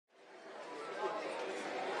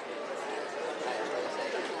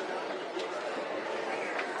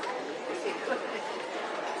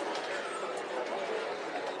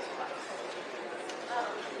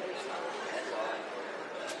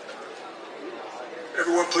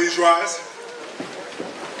Everyone please rise.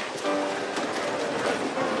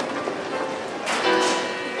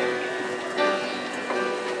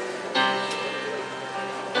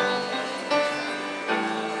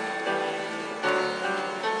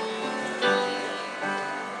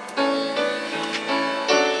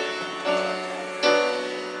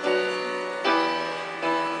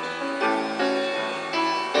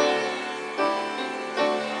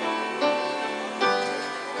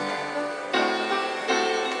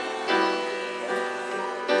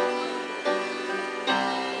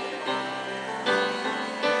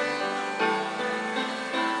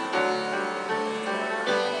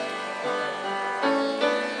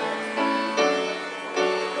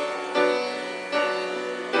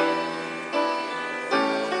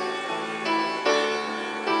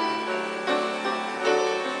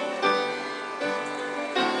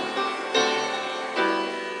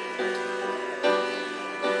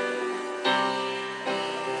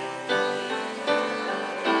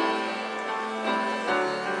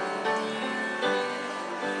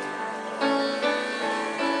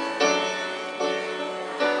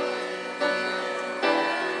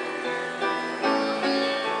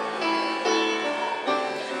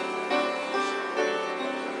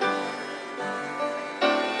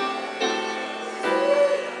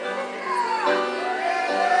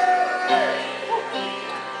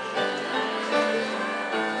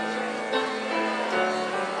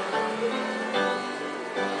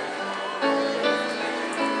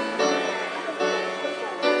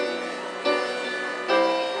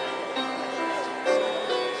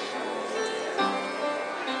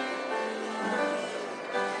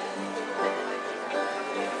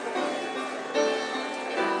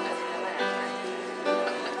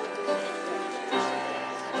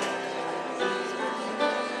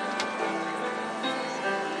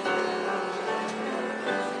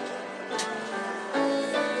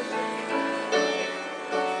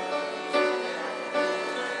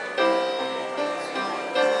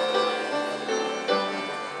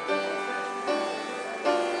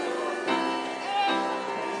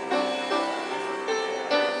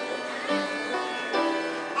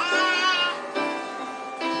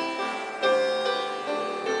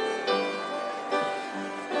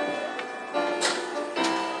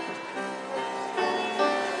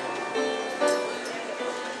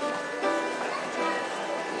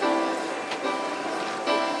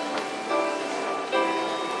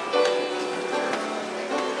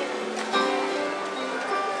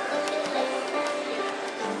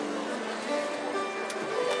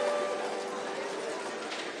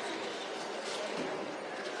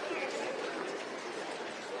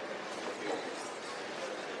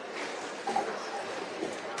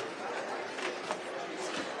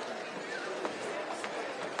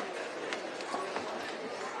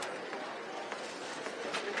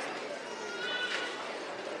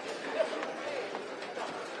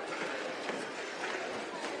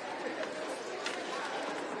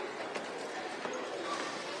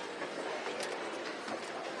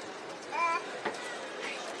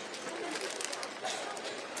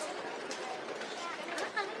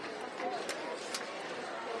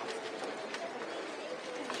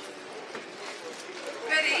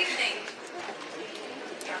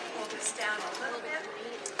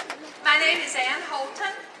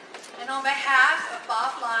 On behalf of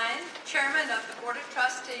Bob Lyon, Chairman of the Board of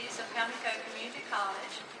Trustees of Pamlico Community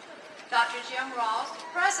College, Dr. Jim Ross,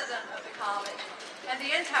 President of the college, and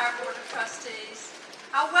the entire Board of Trustees,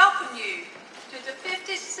 I welcome you to the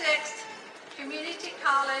 56th Community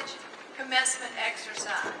College Commencement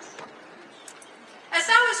Exercise. As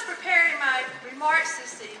I was preparing my remarks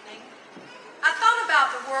this evening, I thought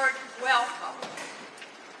about the word welcome.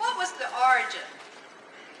 What was the origin?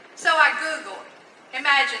 So I Googled.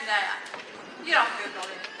 Imagine that. You don't Google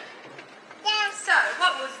anything. So,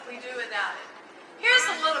 what would we do without it? Here's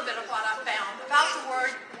a little bit of what I found about the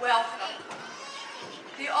word welcome.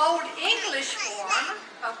 The old English form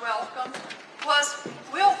of welcome was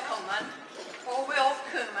willkommen or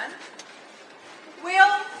willkommen.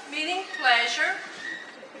 Will meaning pleasure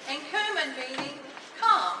and kommen meaning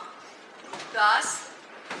come. Thus,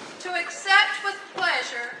 to accept with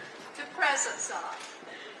pleasure the presence of.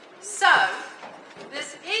 So,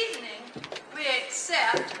 this evening, we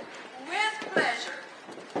accept with pleasure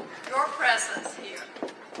your presence here.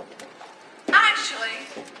 Actually,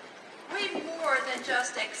 we more than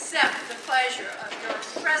just accept the pleasure of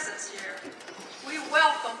your presence here. We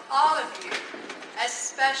welcome all of you as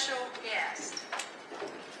special guests.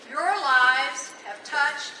 Your lives have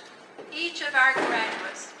touched each of our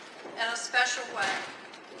graduates in a special way.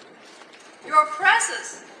 Your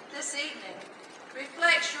presence this evening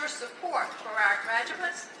reflects your support for our graduates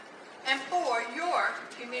graduates and for your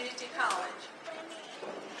community college.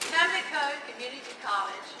 Pamlico Community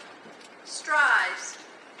College strives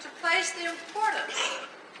to place the importance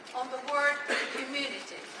on the word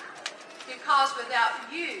community, because without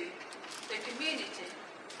you, the community,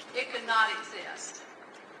 it could not exist.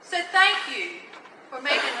 So thank you for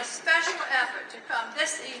making a special effort to come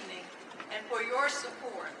this evening and for your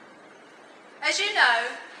support. As you know,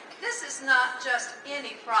 this is not just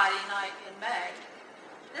any Friday night in May.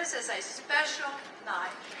 This is a special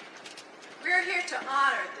night. We're here to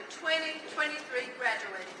honor the 2023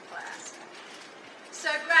 graduating class. So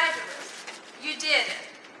graduates, you did it.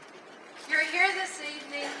 You're here this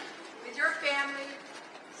evening with your family,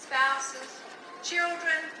 spouses,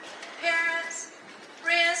 children, parents,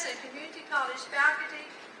 friends, and community college faculty,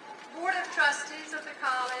 board of trustees of the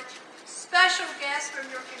college, special guests from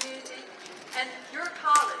your community, and your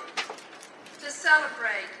colleagues to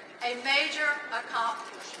celebrate a major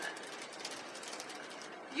accomplishment.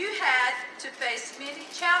 You had to face many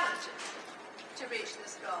challenges to reach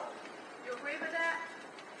this goal. You agree with that?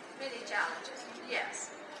 Many challenges,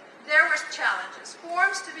 yes. There were challenges,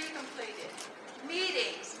 forms to be completed,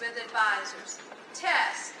 meetings with advisors,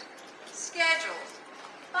 tests, schedules,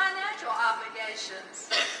 financial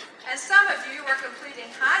obligations, and some of you were completing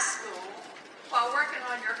high school while working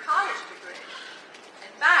on your college degree.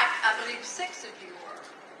 In fact, I believe 6 of you were.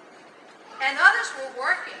 And others were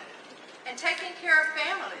working and taking care of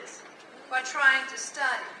families while trying to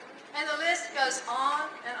study. And the list goes on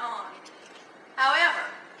and on. However,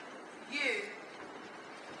 you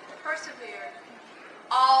persevered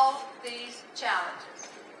all these challenges.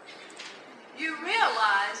 You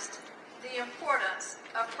realized the importance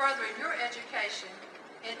of furthering your education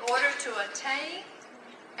in order to attain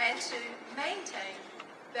and to maintain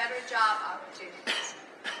better job opportunities.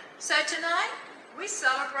 So tonight, we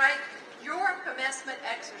celebrate your commencement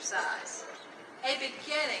exercise, a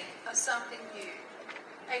beginning of something new,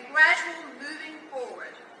 a gradual moving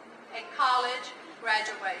forward, a college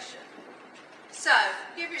graduation. So,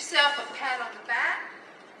 give yourself a pat on the back,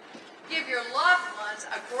 give your loved ones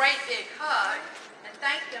a great big hug, and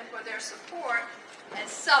thank them for their support, and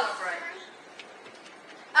celebrate.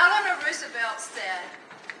 Eleanor Roosevelt said,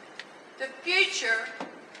 "The future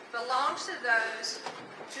belongs to those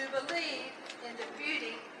who believe in the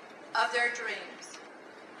beauty of their dreams."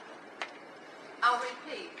 I'll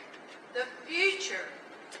repeat, the future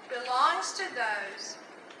belongs to those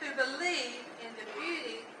who believe in the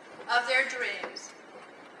beauty of their dreams.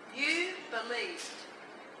 You believed,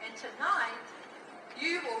 and tonight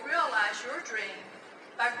you will realize your dream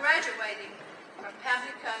by graduating from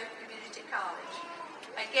Pamlico Community College.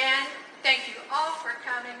 Again, thank you all for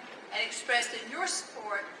coming and expressing your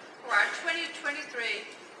support for our 2023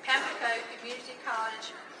 Pamlico Community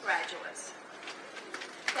College graduates.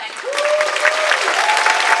 Thank you.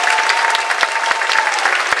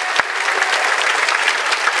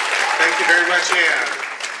 Thank you very much, Ann.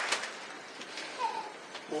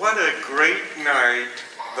 What a great night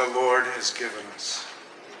the Lord has given us.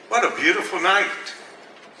 What a beautiful night.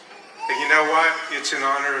 And you know what? It's in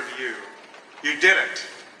honor of you. You did it.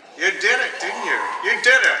 You did it, didn't you? You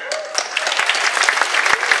did it.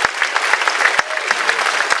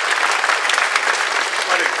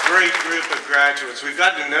 What a great group of graduates. We've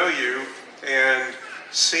gotten to know you and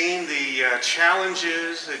seen the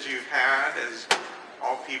challenges that you've had, as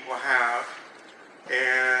all people have,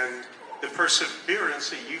 and the perseverance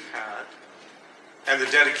that you've had, and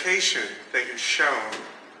the dedication that you've shown,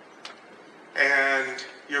 and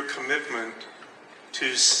your commitment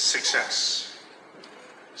to success.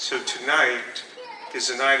 So tonight is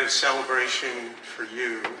a night of celebration for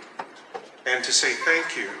you, and to say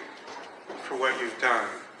thank you for what you've done.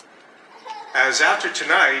 As after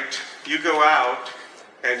tonight, you go out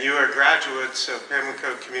and you are graduates of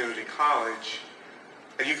Pamlico Community College,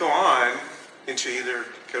 and you go on into either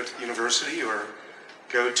go to university or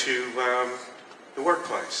go to the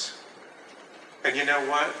workplace. And you know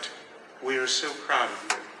what? We are so proud of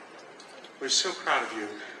you. We're so proud of you.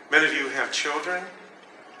 Many of you have children.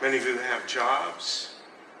 Many of you have jobs.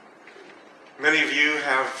 Many of you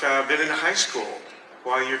have been in high school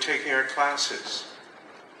while you're taking our classes.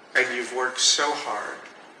 And you've worked so hard.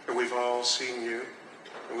 And we've all seen you.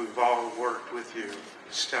 And we've all worked with you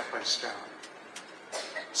step by step.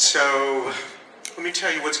 So let me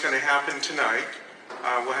tell you what's going to happen tonight.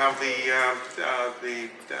 We'll have the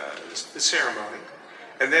ceremony.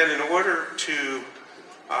 And then in order to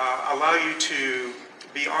allow you to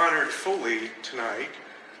be honored fully tonight,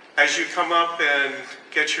 as you come up and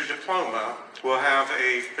get your diploma, we'll have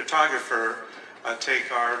a photographer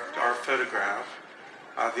take our photograph.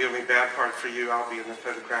 The only bad part for you, I'll be in the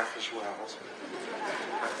photograph as well.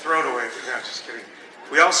 Throw it away, no, just kidding.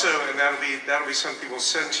 We also, and that'll be something we'll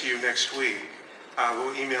send to you next week.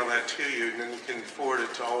 We'll email that to you, and then you can forward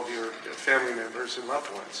it to all of your family members and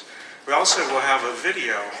loved ones. We also will have a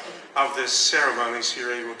video of this ceremony, so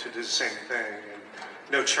you're able to do the same thing, and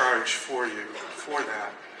no charge for you for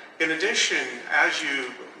that. In addition, as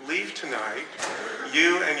you leave tonight,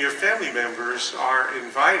 you and your family members are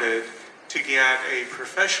invited to get a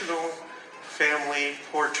professional family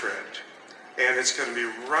portrait, and it's going to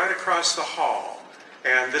be right across the hall.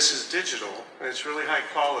 And this is digital, and it's really high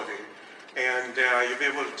quality, and you'll be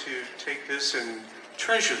able to take this and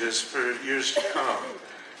treasure this for years to come.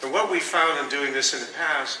 And what we found in doing this in the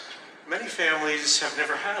past, many families have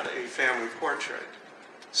never had a family portrait.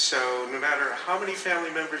 So no matter how many family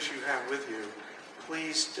members you have with you,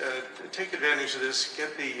 please take advantage of this.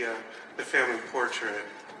 Get the family portrait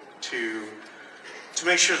to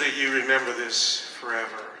make sure that you remember this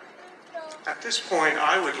forever. At this point,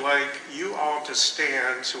 I would like you all to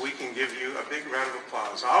stand so we can give you a big round of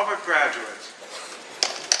applause. All of our graduates.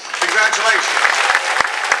 Congratulations.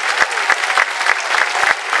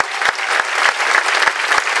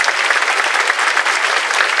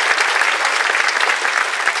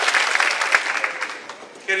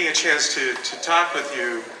 Getting a chance to talk with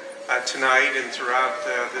you tonight and throughout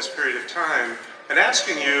this period of time, and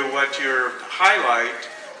asking you what your highlight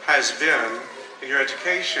has been in your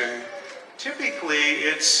education. Typically,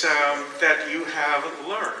 it's that you have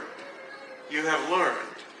learned. You have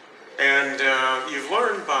learned. And you've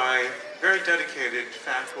learned by very dedicated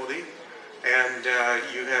faculty, and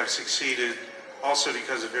you have succeeded also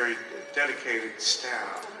because of very dedicated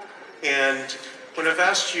staff. And when I've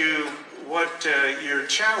asked you what your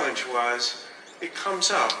challenge was, it comes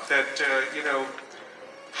up that, you know,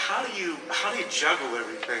 how do you juggle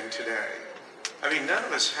everything today? I mean, none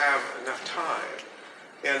of us have enough time.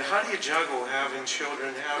 And how do you juggle having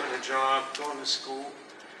children, having a job, going to school?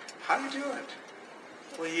 How do you do it?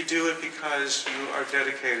 Well, you do it because you are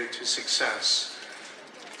dedicated to success.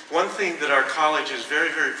 One thing that our college is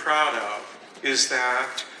very, very proud of is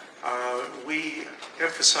that we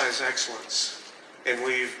emphasize excellence. And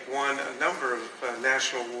we've won a number of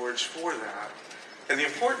national awards for that. And the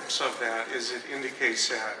importance of that is it indicates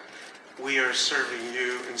that we are serving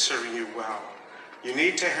you and serving you well. You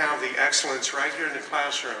need to have the excellence right here in the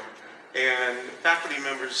classroom and faculty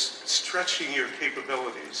members stretching your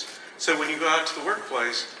capabilities. So when you go out to the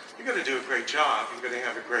workplace, you're going to do a great job. You're going to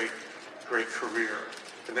have a great career.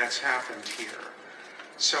 And that's happened here.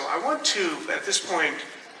 So I want to, at this point,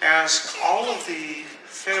 ask all of the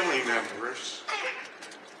family members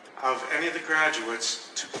of any of the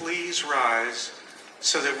graduates to please rise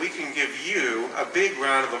so that we can give you a big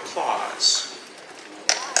round of applause.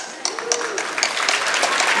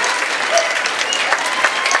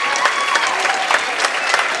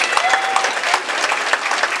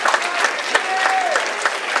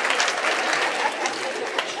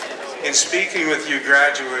 In speaking with you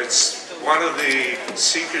graduates, one of the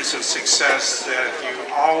secrets of success that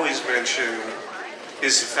you always mention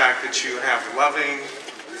is the fact that you have loving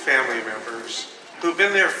family members who've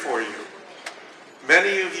been there for you.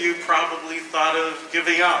 Many of you probably thought of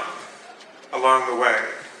giving up along the way.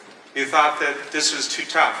 You thought that this was too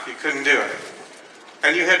tough, you couldn't do it.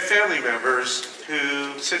 And you had family members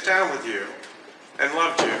who sit down with you and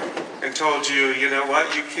loved you and told you, you know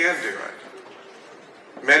what, you can do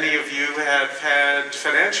it. Many of you have had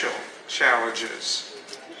financial challenges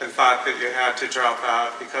and thought that you had to drop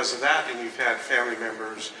out because of that, and you've had family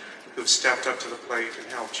members who've stepped up to the plate and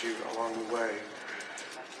helped you along the way.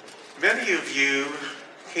 Many of you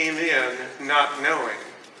came in not knowing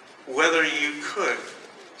whether you could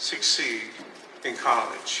succeed in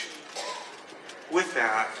college. With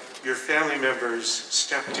that, your family members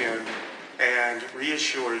stepped in and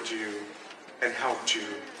reassured you and helped you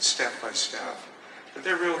step by step. But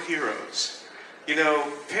they're real heroes. You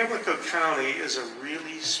know, Pamlico County is a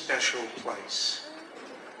really special place.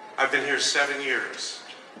 I've been here 7 years,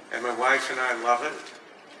 and my wife and I love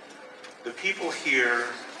it. The people here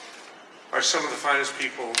are some of the finest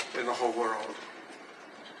people in the whole world.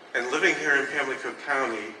 And living here in Pamlico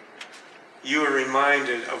County, you are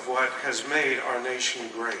reminded of what has made our nation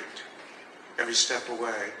great every step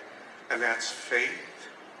away. And that's faith,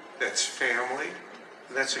 that's family,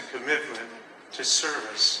 and that's a commitment to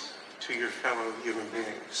service to your fellow human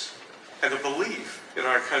beings. And a belief in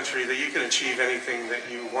our country that you can achieve anything that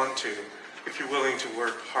you want to if you're willing to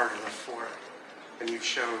work hard enough for it. And you've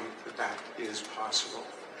shown that that is possible.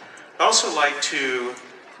 I'd also like to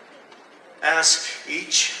ask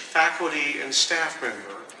each faculty and staff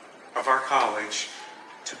member of our college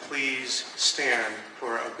to please stand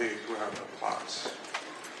for a big round of applause.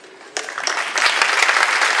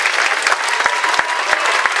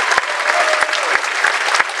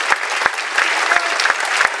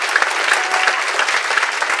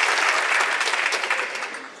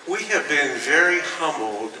 We have been very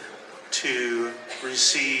humbled to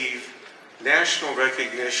receive national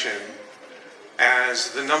recognition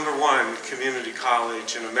as the #1 community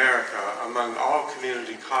college in America among all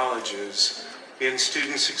community colleges in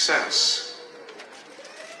student success.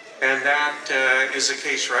 And that is the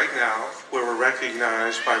case right now, where we're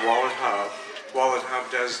recognized by Wallet Hub. Wallet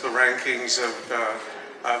Hub does the rankings of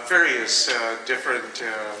various different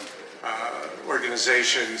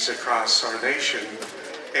organizations across our nation.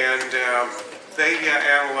 And they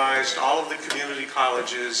analyzed all of the community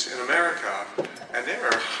colleges in America, and there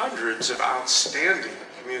are hundreds of outstanding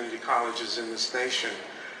community colleges in this nation.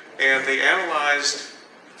 And they analyzed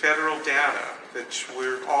federal data that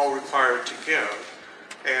we're all required to give,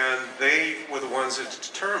 and they were the ones that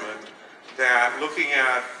determined that looking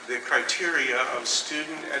at the criteria of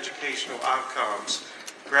student educational outcomes,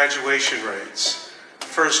 graduation rates,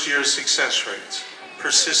 first-year success rates,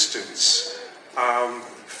 persistence,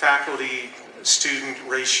 faculty-student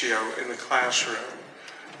ratio in the classroom,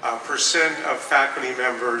 percent of faculty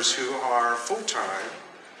members who are full-time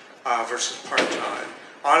versus part-time,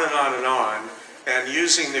 on and on and on. And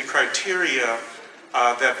using the criteria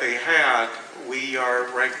that they had, we are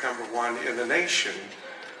ranked #1 in the nation.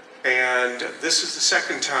 And this is the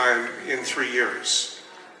second time in 3 years.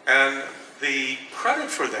 And the credit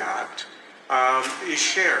for that is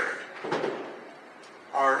shared.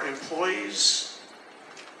 Our employees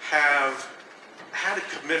have had a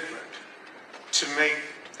commitment to make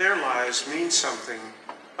their lives mean something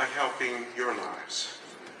by helping your lives.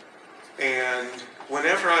 And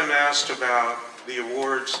whenever I'm asked about the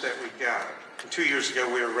awards that we got, 2 years ago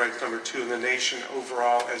we were ranked #2 in the nation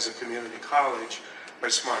overall as a community college by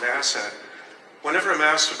Smart Asset. Whenever I'm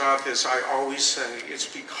asked about this, I always say it's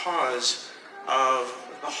because of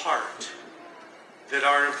the heart that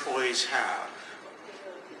our employees have.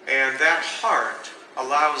 And that heart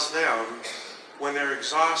allows them, when they're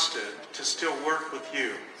exhausted, to still work with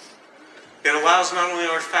you. It allows not only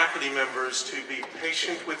our faculty members to be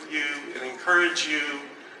patient with you and encourage you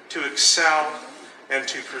to excel and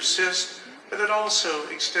to persist, but it also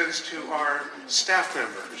extends to our staff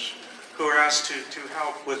members who are asked to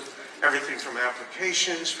help with everything from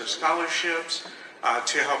applications for scholarships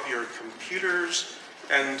to help your computers,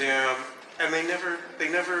 and they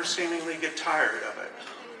never seemingly get tired of it.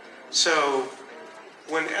 So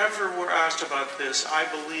whenever we're asked about this, I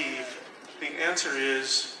believe the answer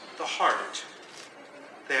is the heart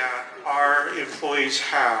that our employees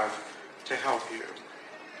have to help you.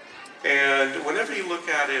 And whenever you look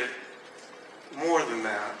at it more than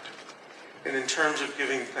that, and in terms of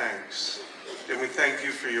giving thanks, and we thank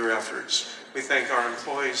you for your efforts. We thank our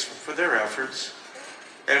employees for their efforts,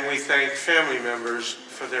 and we thank family members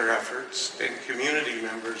for their efforts, and community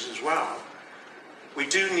members as well. We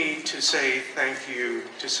do need to say thank you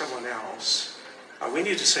to someone else. We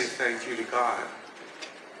need to say thank you to God.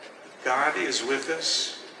 God is with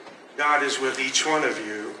us. God is with each one of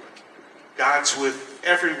you. God's with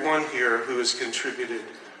everyone here who has contributed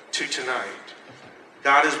to tonight.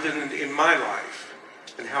 God has been in my life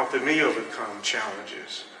and helping me overcome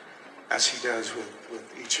challenges, as he does with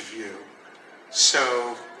each of you.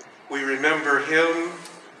 So we remember him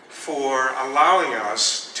for allowing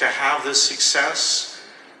us to have this success.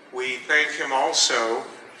 We thank him also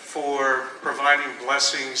for providing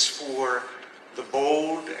blessings for the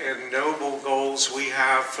bold and noble goals we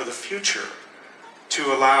have for the future,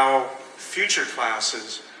 to allow future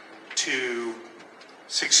classes to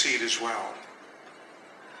succeed as well.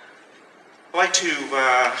 I'd like to,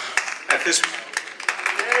 at this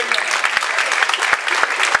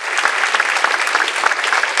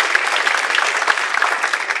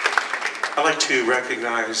I'd like to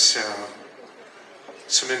recognize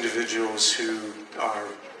some individuals who are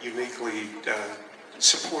uniquely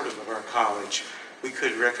supportive of our college. We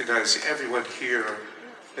could recognize everyone here.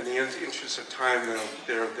 In the interest of time, though,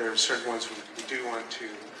 there are certain ones we do want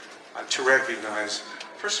to recognize.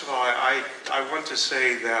 First of all, I want to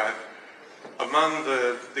say that among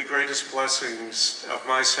the greatest blessings of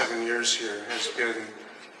my 7 years here has been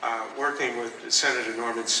working with Senator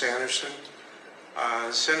Norman Sanderson.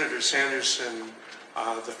 Senator Sanderson,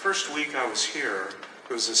 the first week I was here,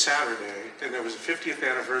 it was a Saturday, and there was the 50th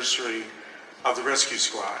anniversary of the rescue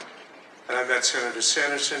squad. And I met Senator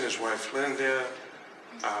Sanderson, his wife Linda,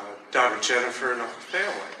 daughter Jennifer, and the whole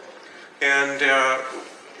family. And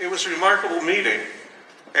it was a remarkable meeting.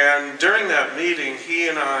 And during that meeting, he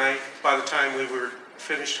and I, by the time we were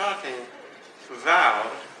finished talking,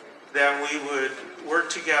 vowed that we would work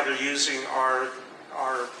together using our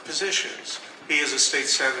positions. He is a state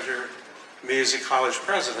senator, me as a college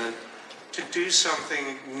president, to do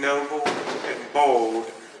something noble and bold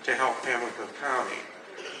to help Pamlico County.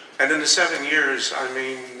 And in the 7 years, I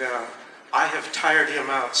mean, I have tired him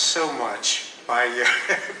out so much by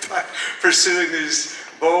pursuing these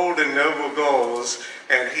bold and noble goals,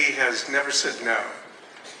 and he has never said no.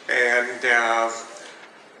 And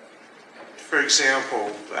for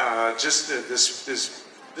example, just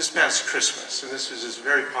this past Christmas, and this is just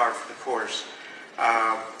very par for the course,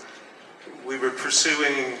 we were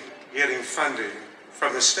pursuing getting funding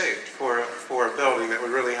from the state for a building that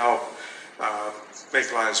would really help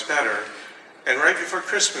make lives better. And right before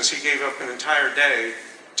Christmas, he gave up an entire day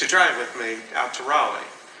to drive with me out to Raleigh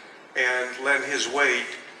and lend his weight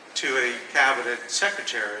to a cabinet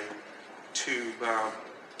secretary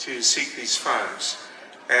to seek these funds.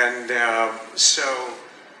 And so,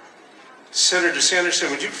 Senator Sanderson,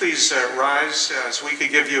 would you please rise so we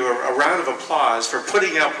could give you a round of applause for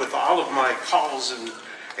putting up with all of my calls and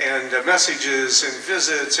messages and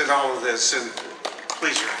visits and all of this, and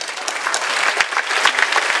please rise.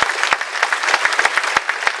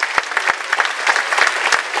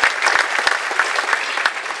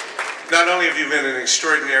 Not only have you been an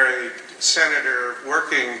extraordinary senator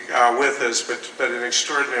working with us, but an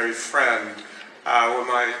extraordinary friend. When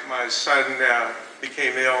my son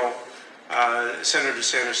became ill, Senator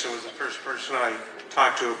Sanderson was the first person I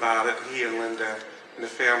talked to about it. He and Linda and the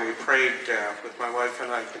family prayed with my wife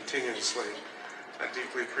and I continuously. I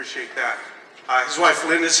deeply appreciate that. His wife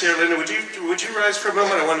Linda's here. Linda, would you rise for a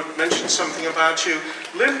moment? I want to mention something about you.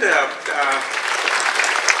 Linda,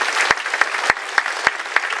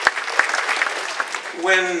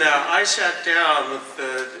 when I sat down with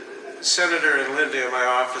the Senator and Linda in my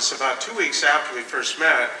office about 2 weeks after we first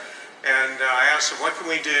met, and I asked them, what can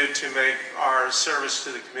we do to make our service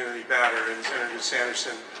to the community better? And Senator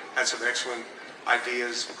Sanderson had some excellent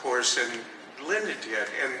ideas, of course, and Linda did.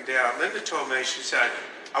 And Linda told me, she said,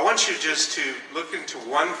 I want you just to look into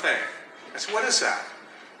one thing. I said, what is that?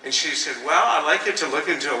 And she said, well, I'd like you to look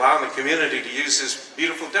into allowing the community to use this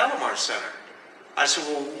beautiful Delamar Center. I said,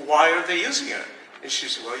 well, why aren't they using it? And she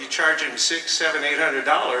said, well, you charge them $600, $700,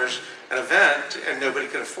 $800 an event, and nobody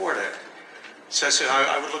can afford it. So I said,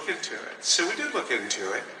 I would look into it. So we did look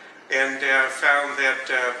into it, and found that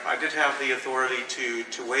I did have the authority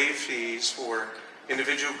to waive fees for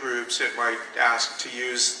individual groups that might ask to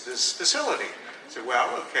use this facility. I said, well,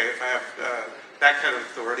 okay, if I have that kind of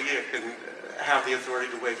authority, I can have the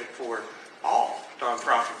authority to waive it for all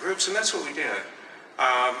nonprofit groups, and that's what we did.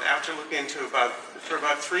 After looking into for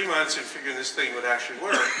about 3 months and figuring this thing would actually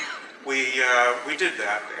work, we did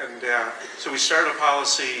that. And so we started a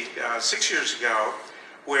policy 6 years ago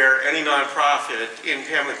where any nonprofit in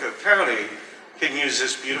Pamlico County can use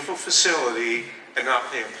this beautiful facility and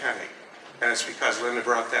not pay a penny. And it's because Linda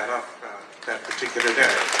brought that up that particular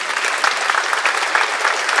day.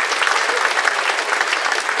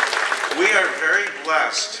 We are very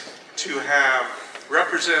blessed to have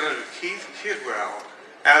Representative Keith Kidwell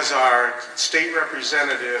as our state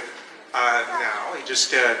representative now. He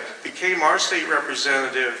just became our state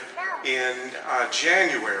representative in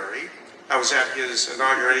January. I was at his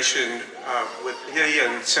inauguration with he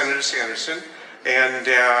and Senator Sanderson, and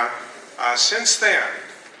since then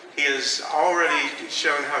he has already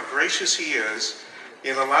shown how gracious he is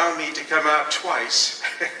in allowing me to come out twice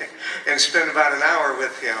and spend about an hour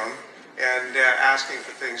with him and asking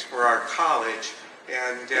for things for our college.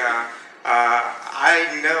 And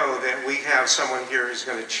I know that we have someone here who's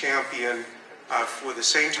going to champion for the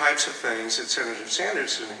same types of things that Senator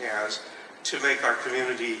Sanderson has to make our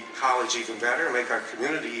community college even better, make our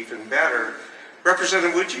community even better.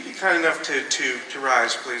 Representative, would you be kind enough to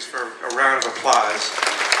rise, please, for a round of applause?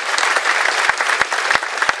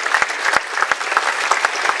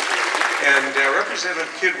 And Representative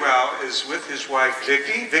Kidwell is with his wife,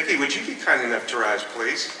 Vicki. Vicki, would you be kind enough to rise,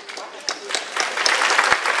 please?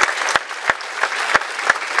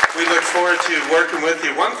 We look forward to working with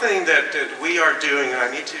you. One thing that we are doing, and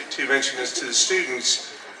I need to mention this to the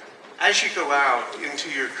students, as you go out into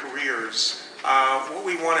your careers, what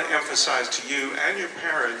we want to emphasize to you and your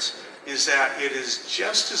parents is that it is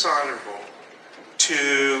just as honorable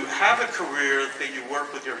to have a career that you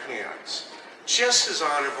work with your hands, just as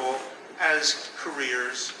honorable as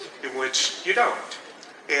careers in which you don't.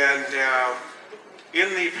 And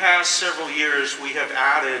in the past several years, we have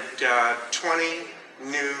added 20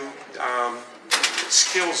 new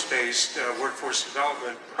skills-based workforce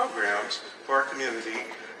development programs for our community.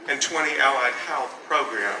 and 20 allied health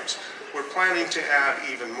programs. We're planning to add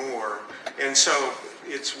even more. And so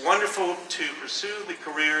it's wonderful to pursue the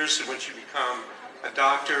careers in which you become a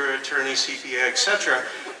doctor, attorney, CPA, etc.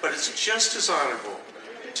 But it's just as honorable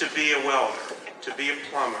to be a welder, to be a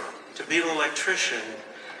plumber, to be an electrician.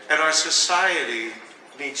 And our society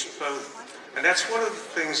needs both. And that's one of the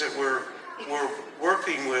things that we're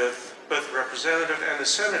working with both the representative and the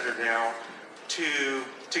senator now to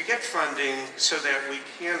get funding so that we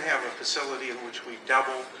can have a facility in which we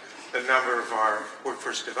double the number of our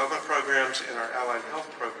workforce development programs and our allied health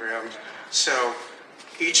programs. So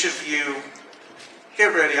each of you,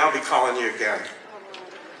 get ready, I'll be calling you again.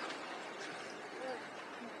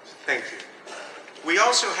 Thank you. We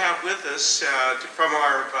also have with us from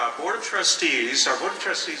our Board of Trustees,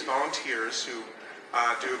 volunteers who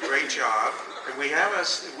do a great job. And we have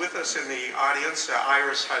with us in the audience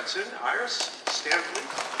Iris Hudson. Iris, stand please.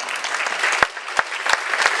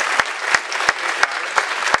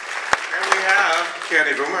 And we have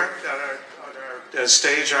Candy Boomer on our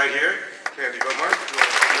stage right here. Candy Boomer.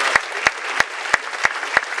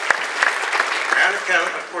 And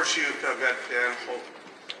of course you've met Dan Holt.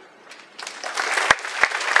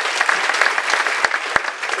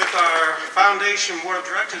 With our Foundation Board of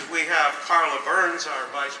Directors, we have Carla Burns, our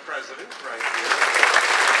Vice President, right here.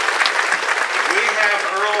 We have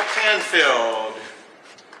Earl Canfield.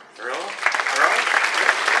 Earl?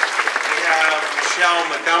 We have Michelle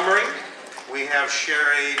Montgomery. We have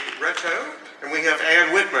Sherry Retto. And we have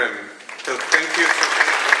Ann Whitman. So thank you for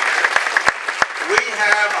being here. We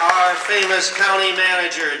have our famous county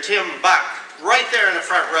manager, Tim Buck, right there in the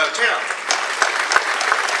front row.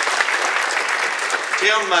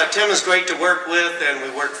 Tim is great to work with, and we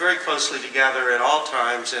work very closely together at all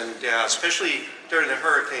times, and especially during the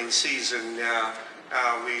hurricane season,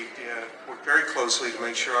 we work very closely to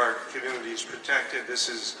make sure our community is protected. This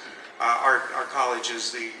is our college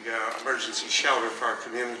is the emergency shelter for our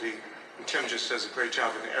community, and Tim just does a great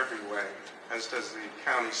job in every way, as does the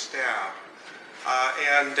county staff.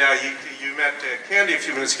 You met Candy a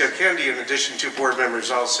few minutes ago. Candy, in addition to board members,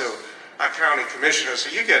 also a county commissioner, so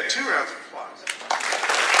you get 2 rounds of applause.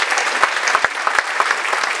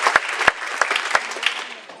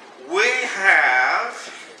 We have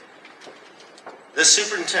the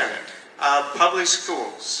superintendent of public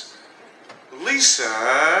schools,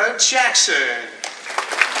 Lisa Jackson.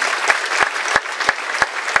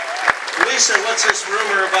 Lisa, what's this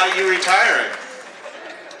rumor about you retiring?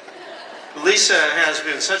 Lisa has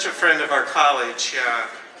been such a friend of our college.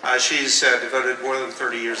 She's devoted more than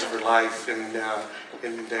 30 years of her life in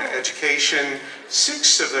education.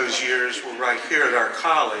 6 of those years were right here at our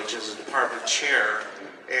college as a department chair.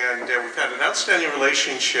 And we've had an outstanding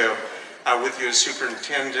relationship with you as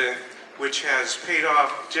superintendent, which has paid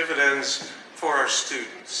off dividends for our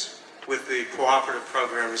students with the cooperative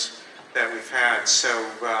programs that we've had. So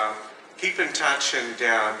keep in touch, and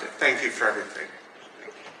thank you for everything.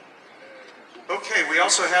 Okay, we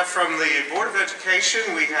also have from the Board of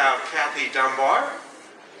Education, we have Kathy Dunbar.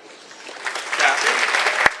 Kathy.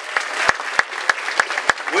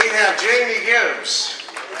 We have Jamie Gibbs.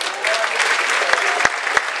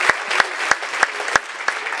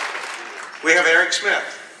 We have Eric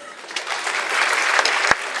Smith.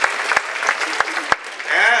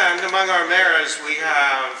 And among our mayors, we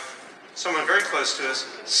have someone very close to us,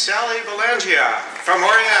 Sally Belangia from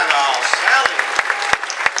Oriental. Sally.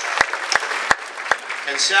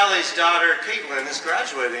 And Sally's daughter, Caitlin, is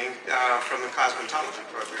graduating from the cosmetology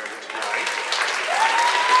program tonight.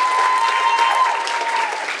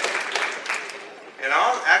 And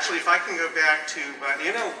actually, if I can go back to,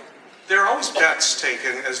 there are always bets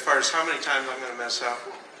taken as far as how many times I'm going to mess up.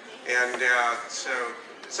 And so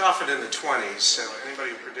it's often in the 20s, so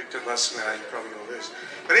anybody who predicted less than that, you probably going to lose.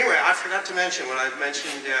 But anyway, I forgot to mention, when I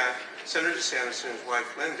mentioned Senator DeSantis and his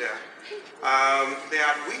wife, Linda,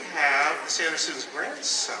 that we have Sanderson's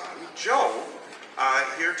grandson, Joe,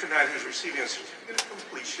 here tonight. He's receiving a certificate of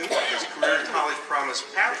completion of his Career College Promise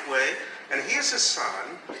Pathway, and he is a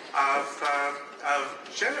son of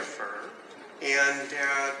Jennifer and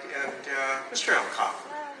Mr. Elcock.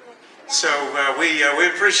 So we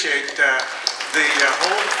appreciate the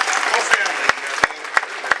whole family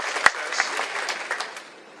being success.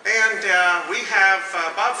 And we have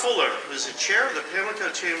Bob Fuller, who's the chair of the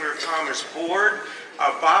Pamlico Chamber of Commerce Board.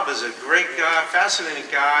 Bob is a great guy, fascinating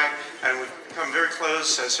guy, and we've become very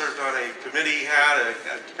close. I served on a committee he had, a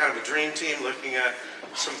kind of a dream team, looking at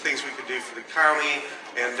some things we could do for the county.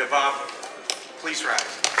 And Bob, please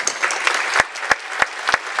rise.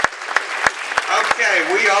 Okay,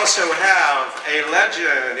 we also have a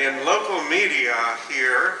legend in local media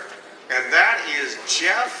here, and that is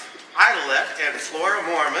Jeff Idlet and Flora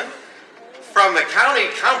Mormon from the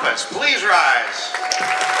County Compass. Please rise.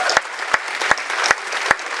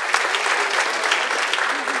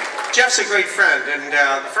 Jeff's a great friend, and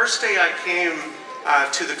the first day I came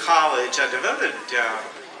to the college, I devoted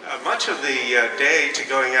much of the day to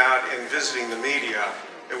going out and visiting the media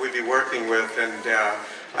that we'd be working with, and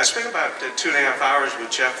I spent about 2.5 hours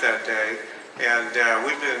with Jeff that day, and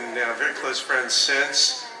we've been very close friends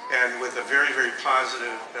since, and with a very, very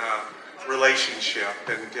positive relationship,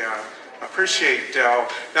 and appreciate.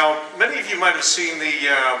 Now, many of you might have seen the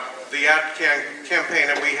ad campaign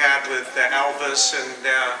that we had with Elvis, and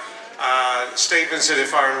statements that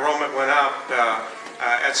if our enrollment went up,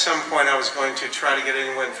 at some point I was going to try to get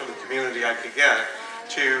anyone from the community I could get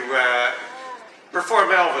to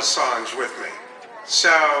perform Elvis songs with me.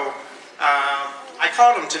 So I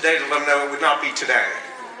called him today to let him know it would not be today,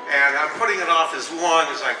 and I'm putting it off as long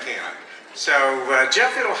as I can. So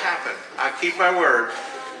Jeff, it'll happen. I keep my word,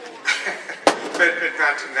 but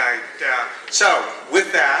not tonight. So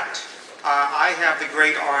with that, I have the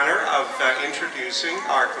great honor of introducing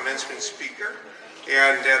our commencement speaker,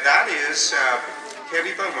 and that is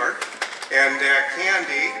Candy Beaumont. And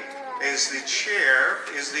Candy is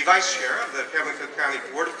the vice chair of the Pamlico County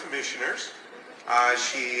Board of Commissioners.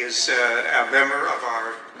 She is a member of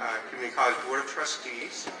our Community College Board of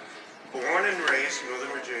Trustees. Born and raised in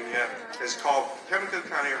Northern Virginia, has called Pamlico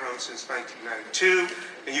County her home since 1992,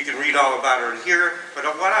 and you can read all about her here. But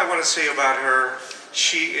what I want to say about her,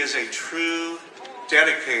 she is a true,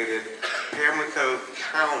 dedicated Pamlico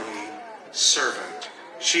County servant.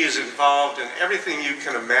 She is involved in everything you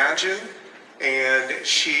can imagine, and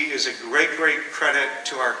she is a great, great credit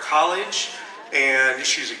to our college, and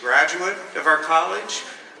she's a graduate of our college.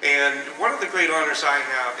 And one of the great honors I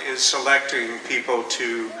have is selecting people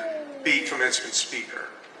to be commencement speaker.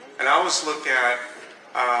 And I always look at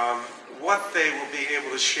what they will be able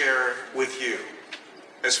to share with you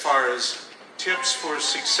as far as tips for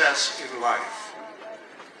success in life.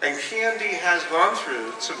 And Candy has gone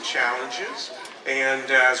through some challenges, and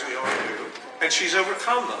as we all do, and she's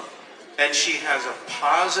overcome them. And she has a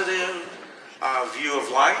positive view of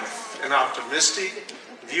life, an optimistic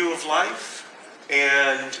view of life,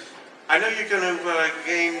 and I know you're going to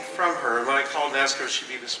gain from her. And when I called and asked her if she'd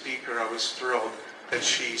be the speaker, I was thrilled that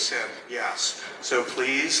she said yes. So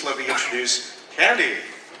please let me introduce Candy.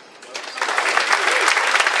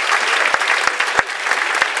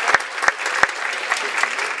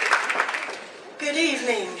 Good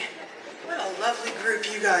evening. What a lovely group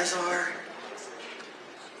you guys are.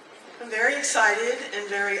 I'm very excited and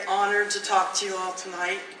very honored to talk to you all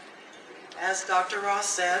tonight. As Dr. Ross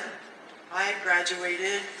said, I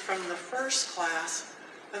graduated from the first class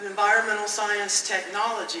of Environmental Science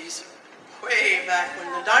Technologies way back when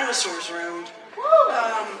the dinosaurs roamed.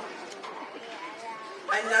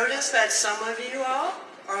 I noticed that some of you all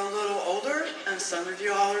are a little older and some of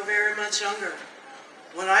you all are very much younger.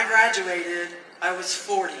 When I graduated, I was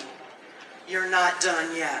 40. You're not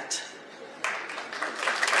done yet.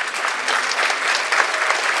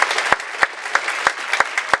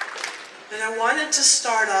 And I wanted to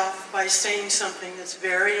start off by saying something that's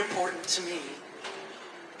very important to me,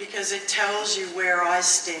 because it tells you where I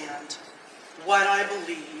stand, what I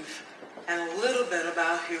believe, and a little bit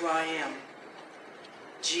about who I am.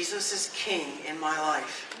 Jesus is King in my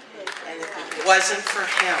life, and if it wasn't for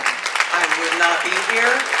him, I would not be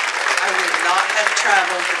here. I would not have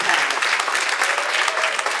traveled the path.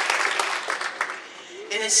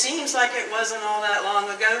 And it seems like it wasn't all that long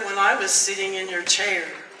ago when I was sitting in your chair.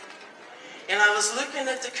 And I was looking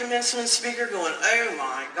at the commencement speaker going, oh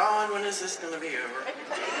my God, when is this going to be over?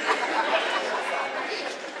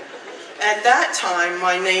 At that time,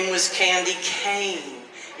 my name was Candy Kane.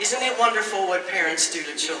 Isn't it wonderful what parents do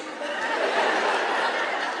to children?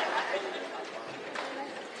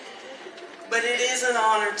 But it is an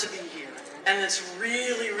honor to be here. And it's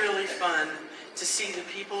really, really fun to see the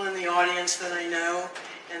people in the audience that I know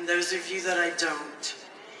and those of you that I don't.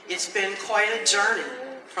 It's been quite a journey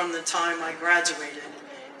from the time I graduated.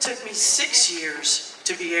 It took me 6 years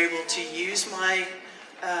to be able to use my,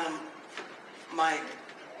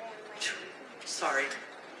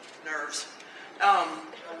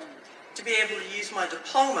 to be able to use my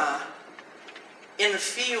diploma in the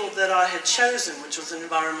field that I had chosen, which was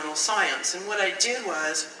environmental science. And what I did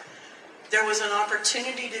was, there was an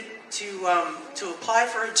opportunity to apply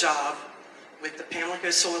for a job with the Pamlico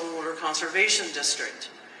Soil and Water Conservation District.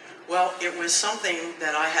 Well, it was something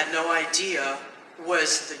that I had no idea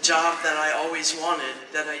was the job that I always wanted,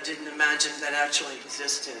 that I didn't imagine that actually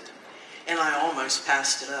existed. And I almost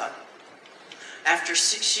passed it up. After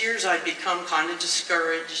 6 years, I'd become kind of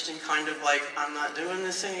discouraged and kind of like, I'm not doing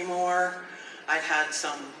this anymore. I'd had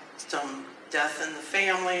some death in the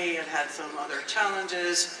family, I'd had some other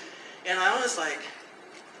challenges, and I was like,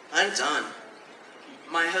 I'm done.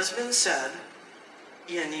 My husband said,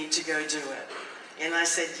 you need to go do it. And I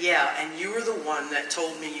said, yeah, and you were the one that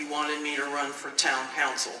told me you wanted me to run for town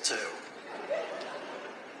council too.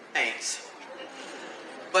 Thanks.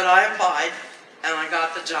 But I applied, and I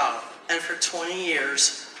got the job. And for 20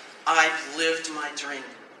 years, I've lived my dream.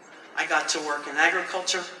 I got to work in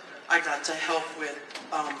agriculture. I got to help with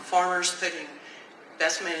farmers putting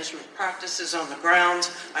best management practices on the ground.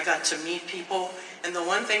 I got to meet people. And the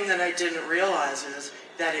one thing that I didn't realize is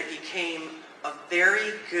that it became a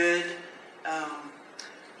very good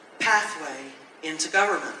pathway into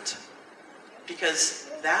government,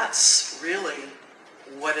 because that's really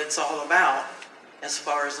what it's all about as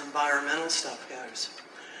far as environmental stuff goes.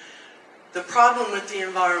 The problem with the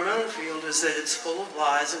environmental field is that it's full of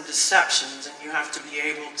lies and deceptions, and you have to be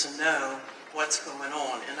able to know what's going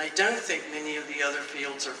on. And I don't think many of the other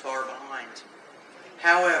fields are far behind.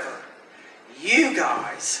 However, you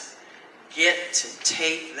guys get to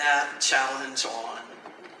take that challenge on.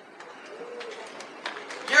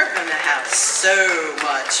 You're going to have so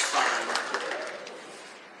much fun.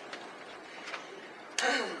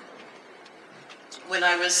 When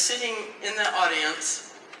I was sitting in the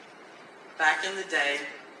audience back in the day,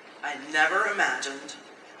 I never imagined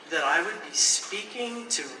that I would be speaking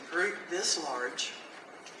to a group this large,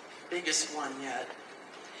 biggest one yet,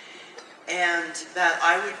 and that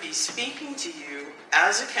I would be speaking to you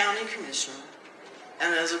as a county commissioner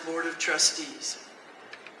and as a board of trustees.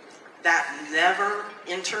 That never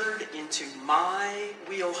entered into my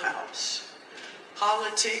wheelhouse.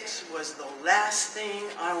 Politics was the last thing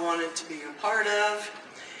I wanted to be a part of,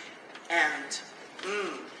 and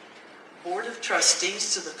board of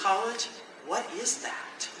trustees to the college, what is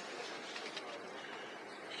that?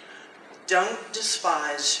 Don't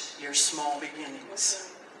despise your small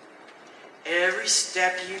beginnings. Every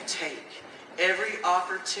step you take, every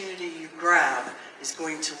opportunity you grab is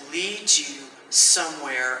going to lead you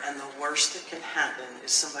somewhere, and the worst that can happen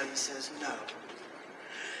is somebody says no.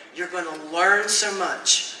 You're going to learn so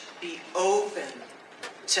much. Be open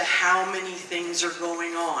to how many things are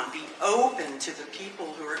going on. Be open to the people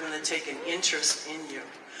who are going to take an interest in you,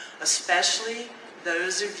 especially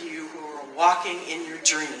those of you who are walking in your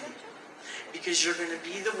dream, because you're going to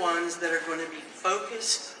be the ones that are going to be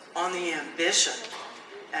focused on the ambition,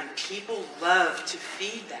 and people love to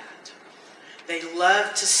feed that. They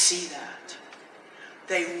love to see that.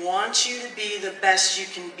 They want you to be the best you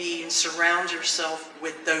can be and surround yourself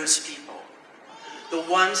with those people. The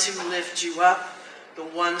ones who lift you up, the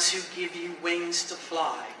ones who give you wings to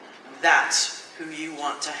fly. That's who you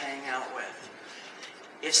want to hang out with.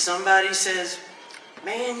 If somebody says,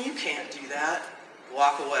 man, you can't do that,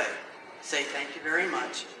 walk away. Say thank you very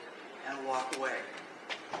much and walk away.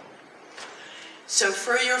 So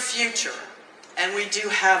for your future, and we do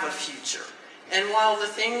have a future, and while the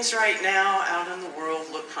things right now out in the world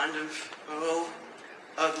look kind of,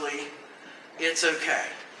 ugly, it's okay.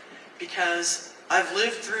 Because I've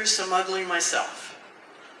lived through some ugly myself.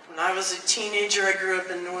 When I was a teenager, I grew up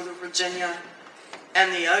in Northern Virginia,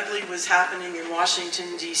 and the ugly was happening in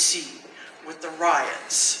Washington, D.C. with the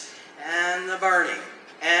riots, and the burning,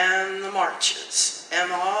 and the marches, and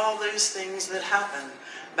all those things that happened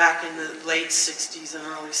back in the late 60s and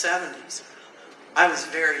early 70s. I was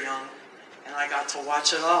very young, and I got to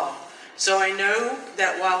watch it all. So I know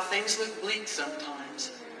that while things look bleak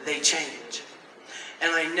sometimes, they change.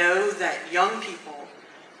 And I know that young people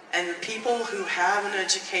and the people who have an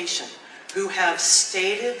education, who have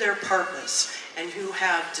stated their purpose, and who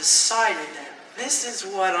have decided that this is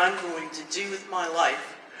what I'm going to do with my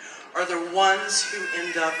life, are the ones who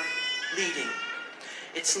end up leading.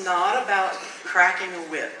 It's not about cracking a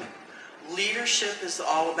whip. Leadership is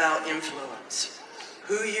all about influence.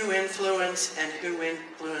 Who you influence and who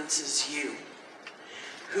influences you.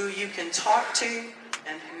 Who you can talk to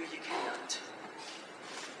and who you can't.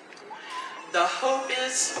 The hope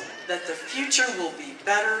is that the future will be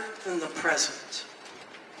better than the present.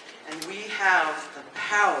 And we have the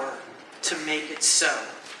power to make it so.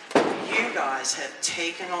 You guys have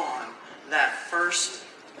taken on that first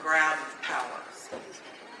grab of power.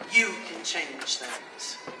 You can change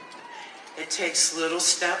things. It takes little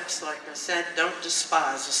steps, like I said. Don't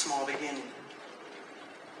despise a small beginning.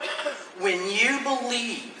 When you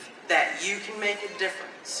believe that you can make a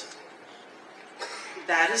difference,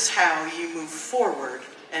 that is how you move forward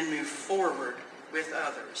and move forward with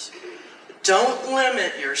others. Don't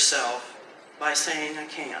limit yourself by saying I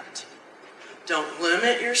can't. Don't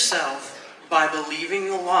limit yourself by believing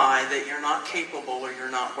the lie that you're not capable or you're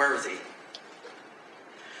not worthy.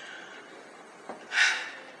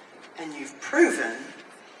 And you've proven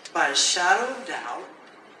by a shadow of doubt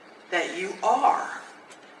that you are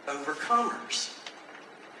overcomers.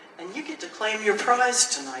 And you get to claim your prize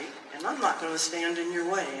tonight, and I'm not going to stand in your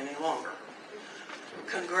way any longer.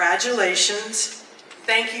 Congratulations.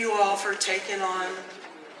 Thank you all for taking on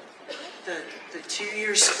the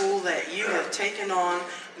 2-year school that you have taken on,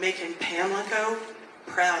 making Pamlico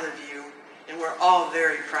proud of you, and we're all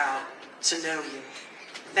very proud to know you.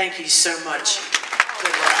 Thank you so much.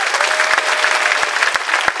 Good luck.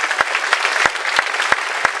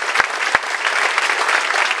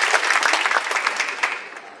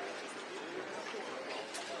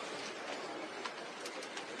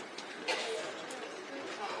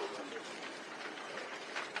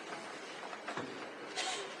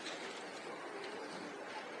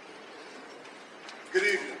 Good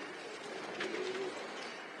evening.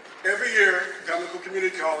 Every year, Pamlico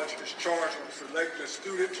Community College is charged with selecting a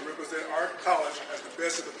student to represent our college as the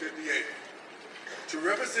best of the 58. To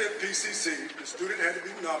represent PCC, the student had to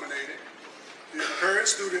be nominated, be a current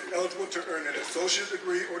student eligible to earn an associate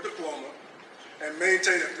degree or diploma, and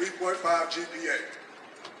maintain a 3.5 GPA.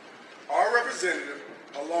 Our representative,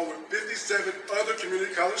 along with 57 other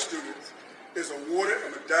community college students, is awarded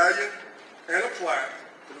a medallion and a plaque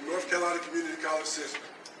for the North Carolina Community College system.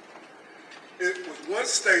 It was once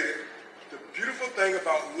stated, the beautiful thing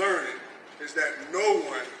about learning is that no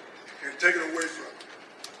one can take it away from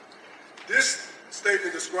you. This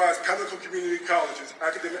statement describes Pamlico Community College's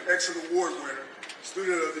Academic Excellence Award winner,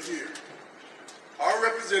 Student of the Year. Our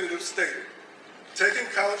representative stated, taking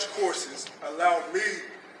college courses allowed me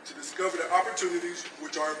to discover the opportunities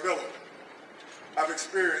which are available. I've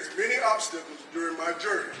experienced many obstacles during my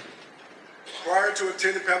journey. Prior to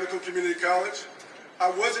attending Pamlico Community College, I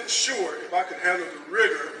wasn't sure if I could handle the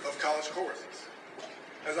rigor of college courses.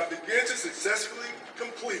 As I began to successfully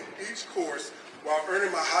complete each course while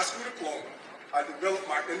earning my high school diploma, I developed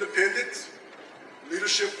my independence,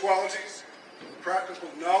 leadership qualities, practical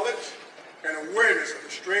knowledge, and awareness of the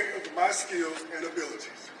strength of my skills and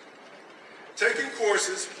abilities. Taking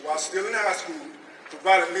courses while still in high school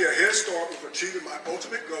provided me a head start with achieving my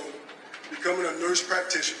ultimate goal, becoming a nurse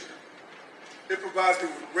practitioner. It provides me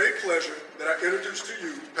with great pleasure that I introduce to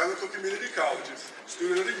you Pamlico Community College's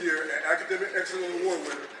Student of the Year and Academic Excellence Award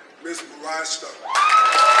winner, Ms. Mariah Stowe.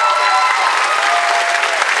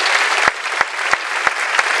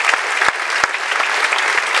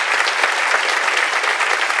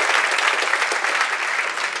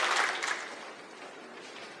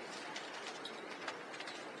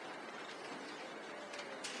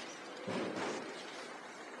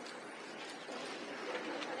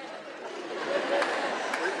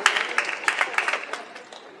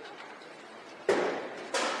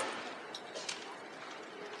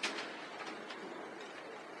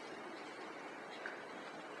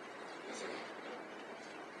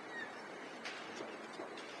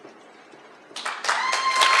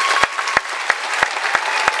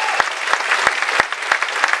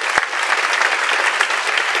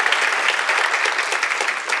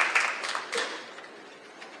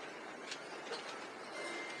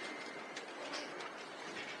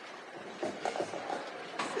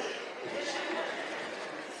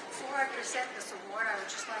 This award, I would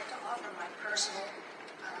just like to offer my personal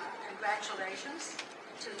congratulations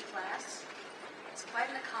to the class. It's quite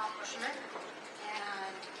an accomplishment,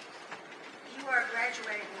 and you are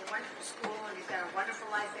graduating from a wonderful school, and you've got a wonderful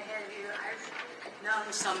life ahead of you. I've known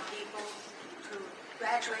some people who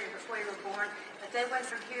graduated before you were born, but they went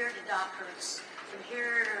from here to doctorates, from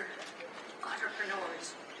here to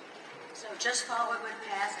entrepreneurs. So just follow a good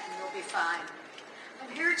path, and you'll be fine.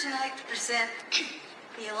 I'm here tonight to present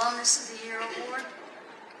the Alumnus of the Year Award,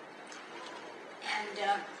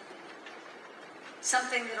 and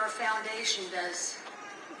something that our foundation does.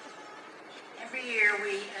 Every year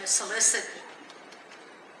we solicit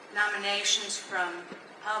nominations from the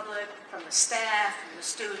public, from the staff, from the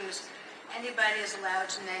students. Anybody is allowed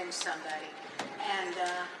to name somebody. And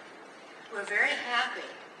we're very happy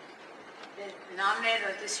that the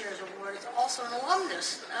nominator of this year's award is also an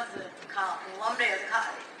alumnus of the college, an alumni of the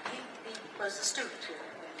college. He was a student here.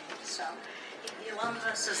 So the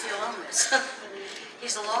alumnus is the alumnus.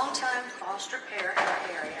 He's a longtime foster parent in our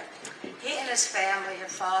area. He and his family have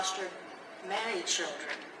fostered many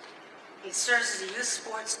children. He serves as a youth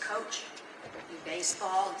sports coach in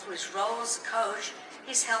baseball, and through his role as a coach,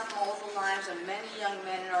 he's helped mold the lives of many young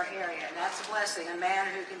men in our area, and that's a blessing, a man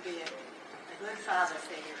who can be a good father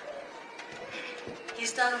figure.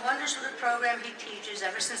 He's done wonders with the program he teaches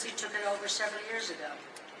ever since he took it over several years ago.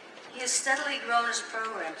 He has steadily grown his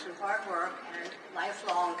program through hard work and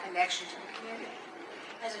lifelong connection to the community.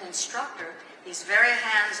 As an instructor, he's very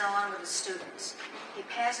hands-on with the students. He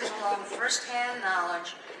passes along first-hand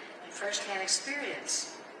knowledge and first-hand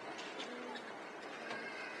experience.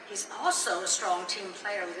 He's also a strong team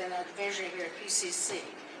player within our division here at PCC.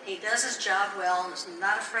 He does his job well and is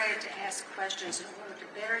not afraid to ask questions in order to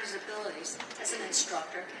better his abilities as an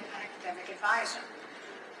instructor and academic advisor.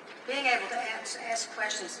 Being able to ask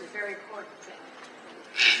questions is a very important thing.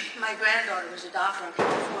 My granddaughter was a doctor in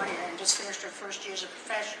California and just finished her first years of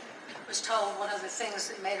profession. Was told one of the things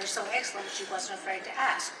that made her so excellent she wasn't afraid to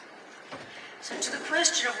ask. So to the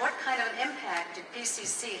question of what kind of an impact did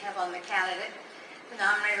PCC have on the candidate, the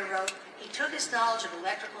nominator wrote, he took his knowledge of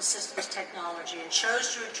electrical systems technology and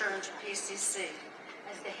chose to return to PCC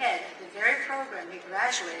as the head of the very program he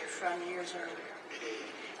graduated from years earlier.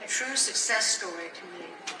 A true success story to me.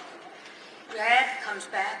 Grad comes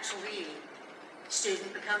back to lead.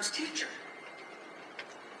 Student becomes teacher.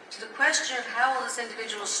 To the question of how will this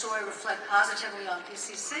individual's story reflect positively on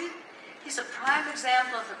PCC, he's a prime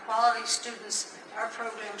example of the quality students our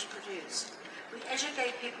programs produce. We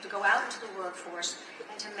educate people to go out into the workforce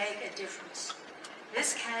and to make a difference.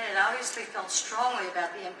 This candidate obviously felt strongly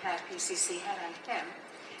about the impact PCC had on him.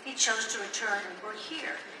 He chose to return and work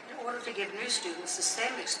here in order to give new students the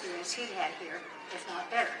same experience he'd had here, if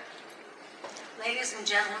not better. Ladies and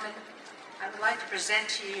gentlemen, I would like to present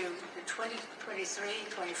to you the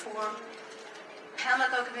 2023-24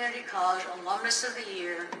 Pamlico Community College Alumnus of the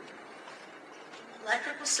Year,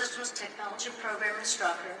 Electrical Systems Technology Program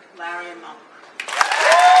Instructor, Larry Monk.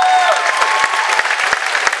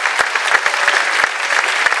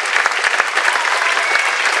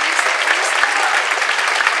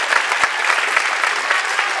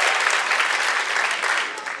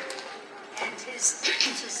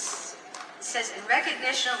 It says, in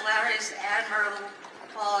recognition of Larry's admirable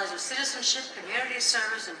qualities of citizenship, community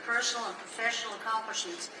service, and personal and professional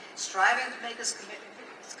accomplishments, striving to make his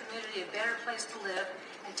community a better place to live,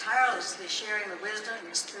 and tirelessly sharing the wisdom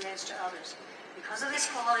and experience to others. Because of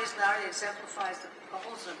these qualities, Larry exemplifies the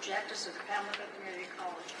goals and objectives of the Pamlico Community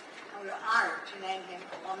College, and we are honored to name him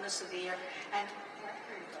Alumnus of the Year. And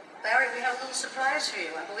Larry, we have a little surprise for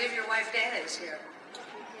you. I believe your wife Dana is here.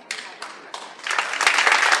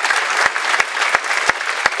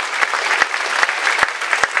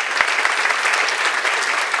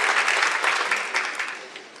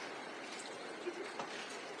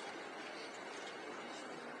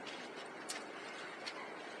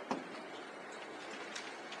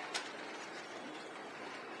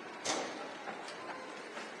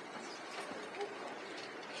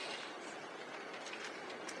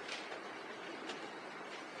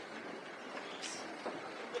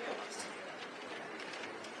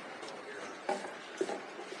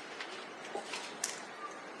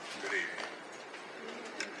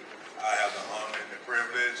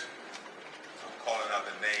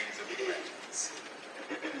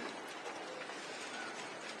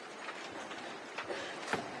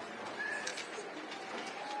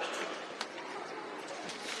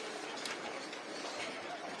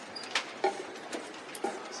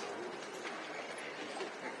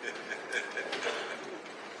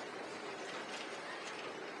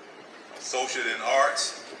 Associate in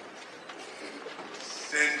Arts,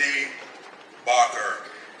 Cindy Barker.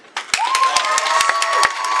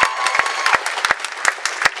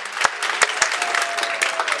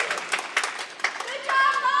 Good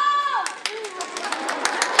job, Mom!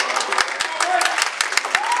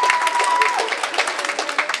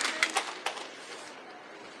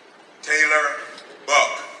 Taylor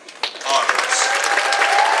Buck. Honors.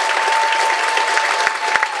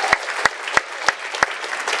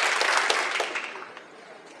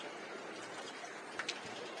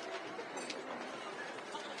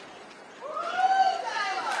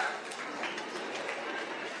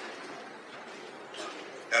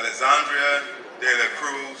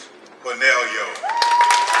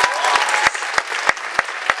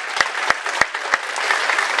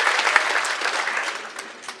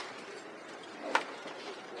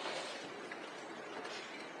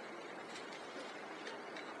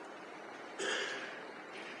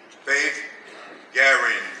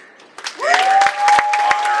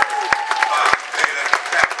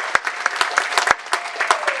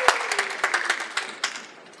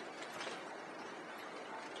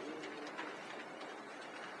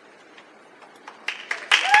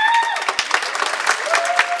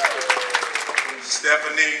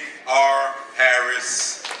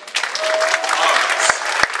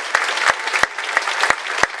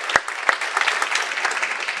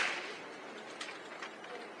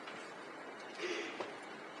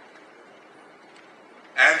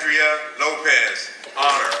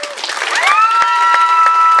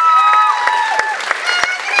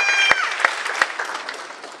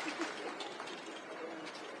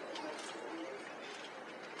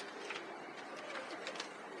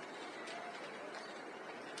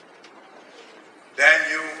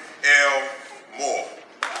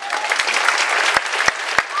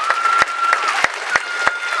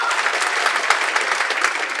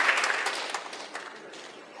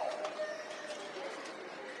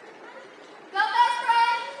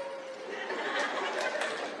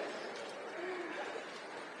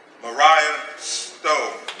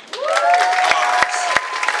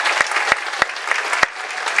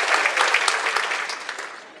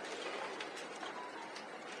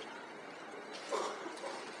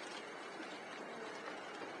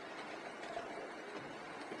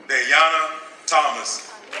 Brianna Thomas,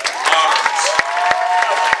 honors.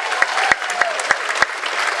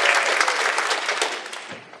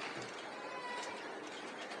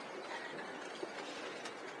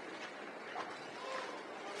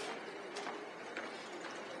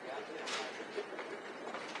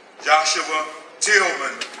 Joshua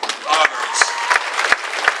Tillman, honors.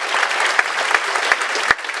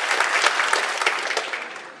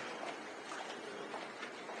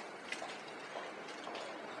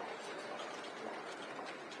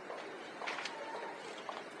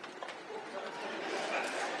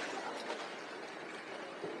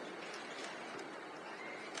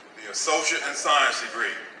 The Associate in Science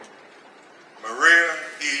degree, Maria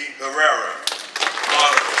E. Herrera,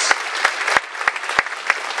 honors.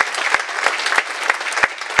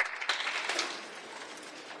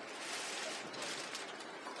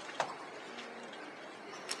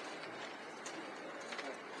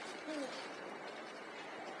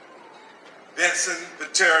 Vincent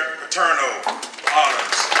Paterno,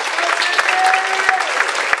 honors.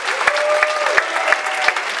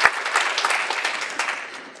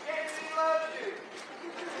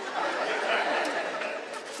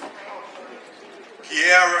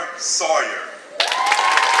 Kiara Sawyer.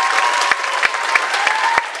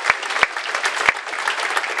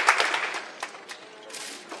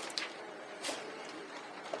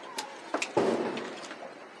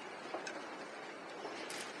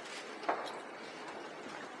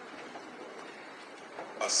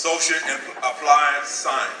 Associate in Applied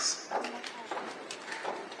Science,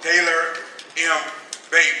 Taylor M.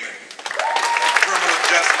 Bateman, Criminal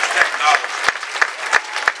Justice Technology.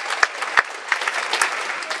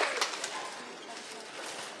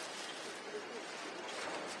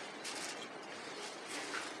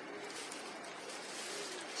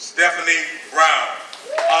 Stephanie Brown,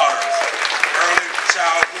 honors, Early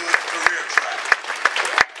Childhood Career Track.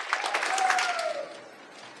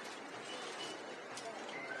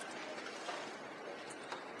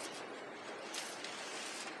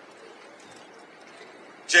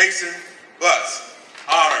 Jason Butts,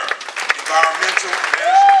 honor, Environmental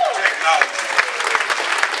Management Technology.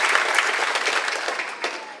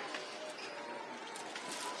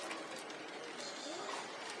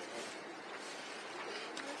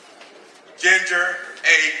 Ginger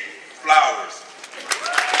A. Flowers,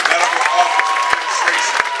 Medical Office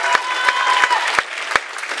Administration.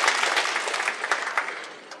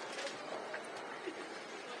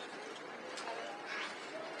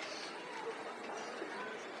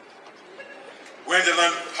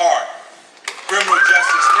 Gwendolyn Hart, Criminal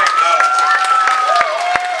Justice Technology.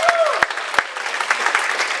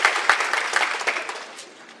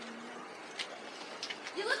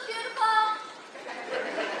 You look beautiful.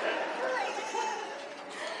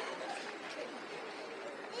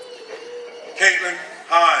 Caitlin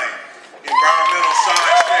Hine, Environmental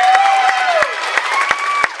Science Technology.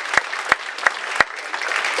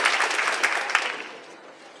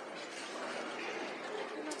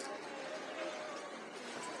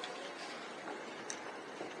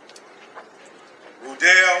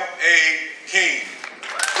 Rudell A. King,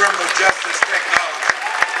 Criminal Justice Technology.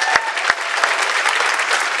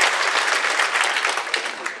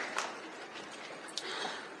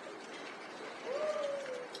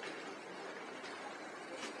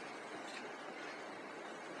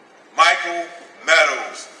 Michael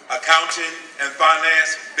Meadows, Accounting and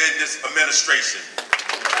Finance Business Administration.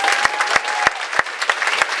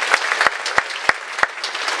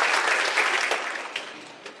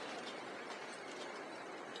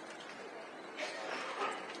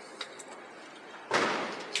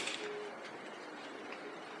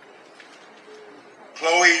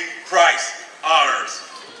 Chloe Price, honors,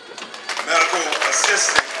 Medical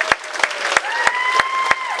Assistant.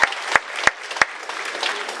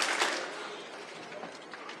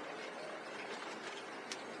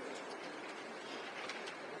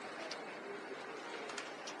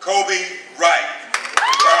 Kobe Wright,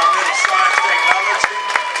 Environmental Science Technology,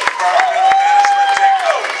 Environmental Management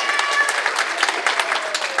Technology.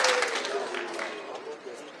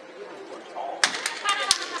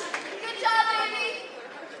 Good job, baby.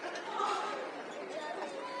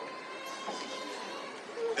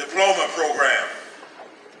 Diploma Program.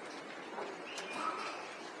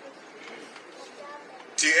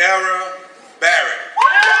 Tiara Barrett,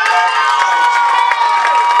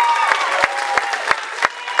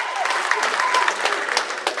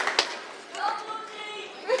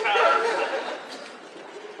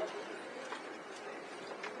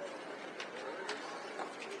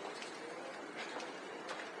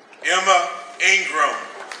 Emma Ingram,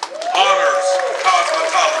 honors,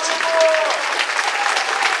 cosmetology.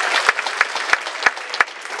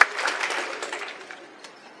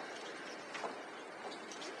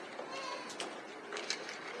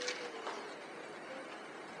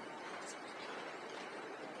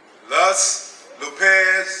 Gus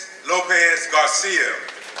Lopez Garcia,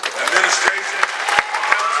 Administration,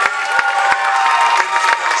 Accounting, Finance, Business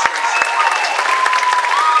Administration.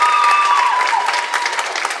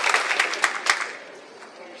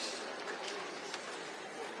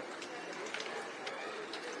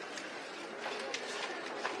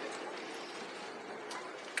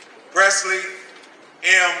 Presley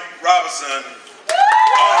M. Robinson,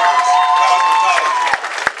 Honors, Cosmetology.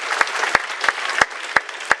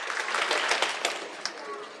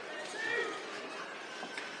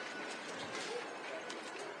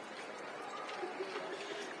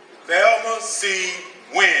 Thelma C.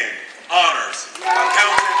 Wynn, Honors,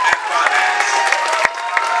 Accounting and Finance.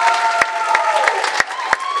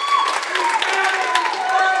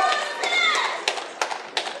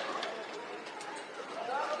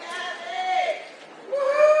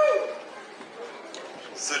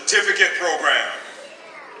 Certificate Program.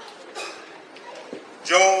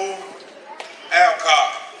 Joel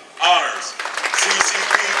Alcock, Honors,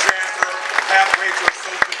 CCP Transfer, Pathway to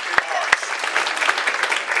Associate in Arts.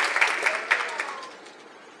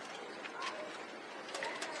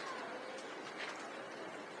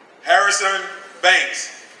 Harrison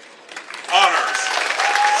Banks, Honors,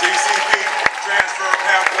 CCP Transfer,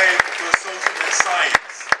 Pathway to Associate in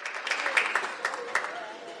Science.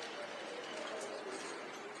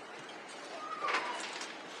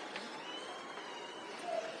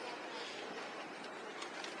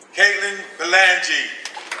 Caitlin Belangi,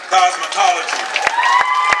 Cosmetology.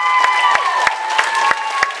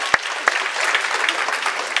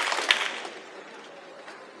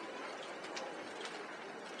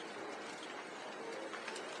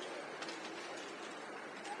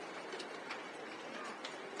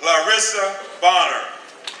 Clarissa Bonner,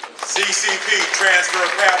 CCP Transfer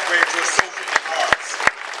Pathway to Associate in Arts.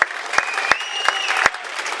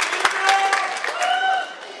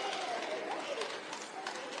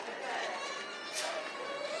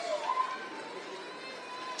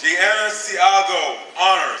 Deanna Ciago,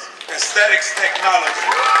 Honors, Aesthetics Technology.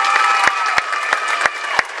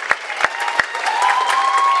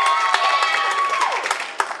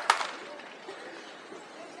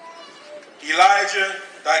 Elijah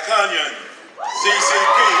Daikanyan,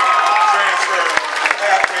 CCP, Transfer,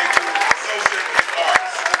 Pathway to Associate in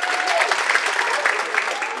Arts.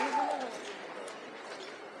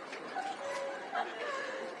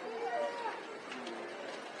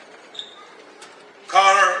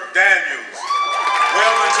 Connor Daniels,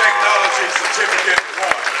 Welding Technology Certificate 1.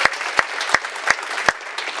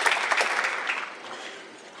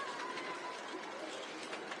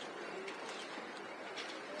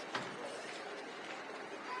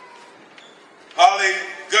 Holly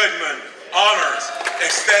Goodman, Honors,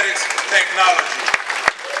 Aesthetics Technology.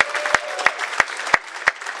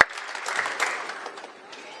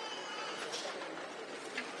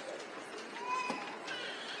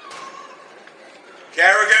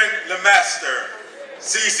 Carrigan Lemaster,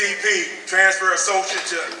 CCP, Transfer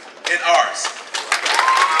Associate in Arts.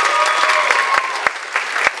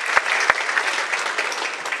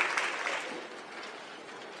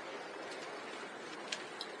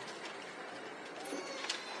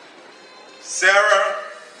 Sarah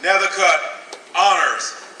Nethercutt,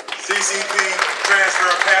 Honors, CCP,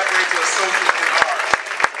 Transfer Pathway to Associate in Arts.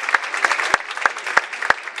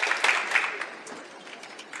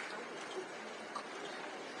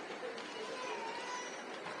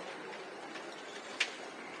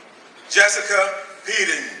 Jessica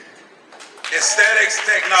Peden, Aesthetics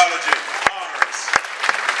Technology, Honors.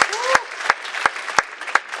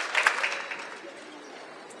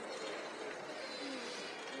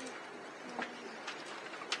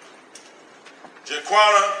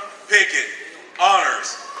 Jaquana Pickett,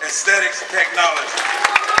 Honors, Aesthetics Technology.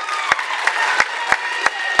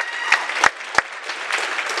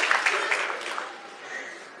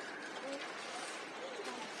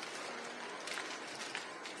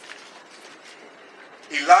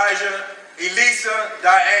 Elisa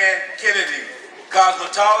Diane Kennedy,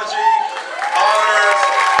 Cosmetology, Honors,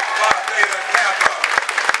 Phi Theta Kappa.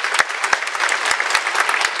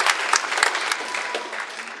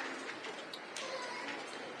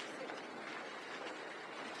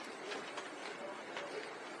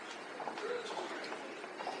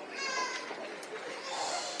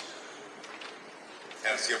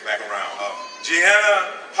 And skip back around. Gianna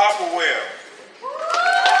Hopperwell,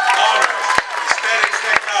 Honors, Aesthetics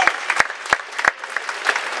Technology.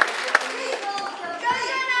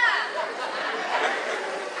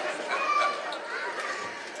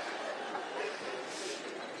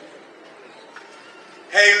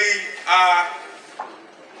 Haley I.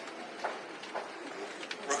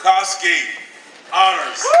 Rakowski,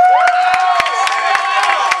 Honors.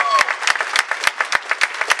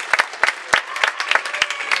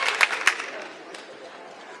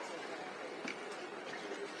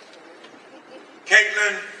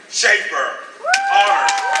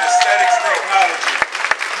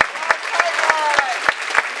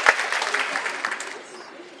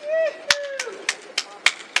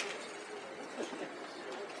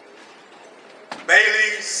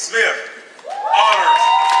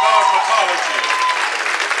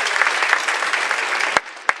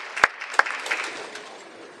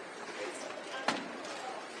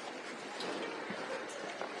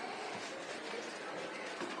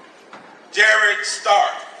 Great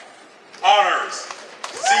Start. Honors.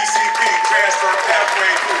 CCP Transfer Pathway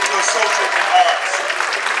to Associate in Arts.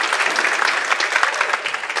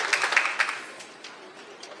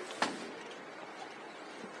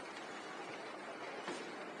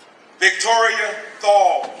 Victoria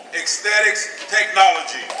Thal, Aesthetics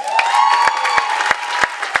Technology.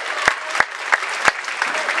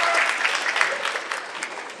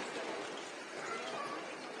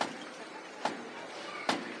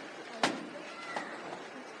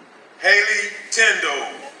 Haley Tyndall,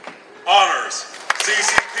 Honors,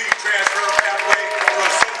 CCP Transfer Pathway to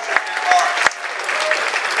Associate in Arts.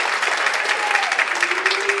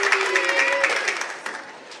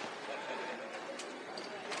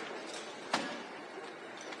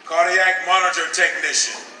 Cardiac Monitor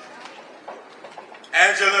Technician,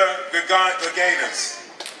 Angela Gaganis.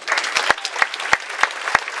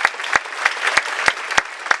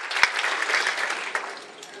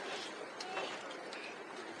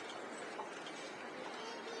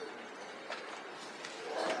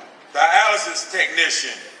 Dialysis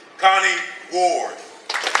Technician, Connie Ward.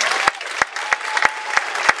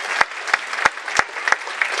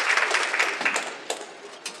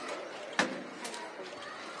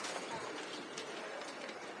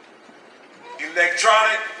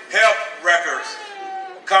 Electronic Health Records,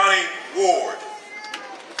 Connie Ward.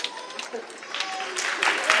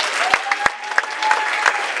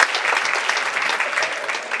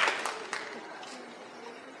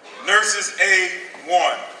 Nurses Aid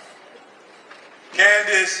 1,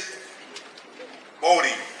 Candice Bodie.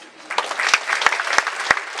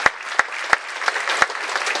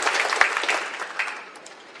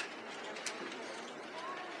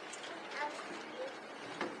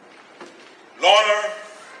 Lorna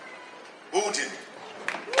Booten.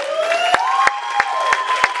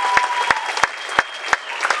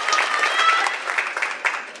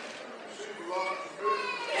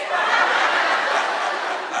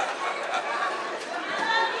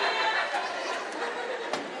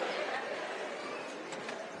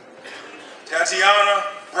 Tatiana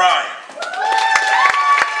Bryant.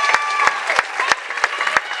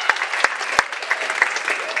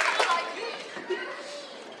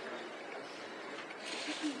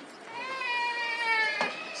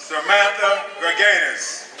 Samantha Greganis.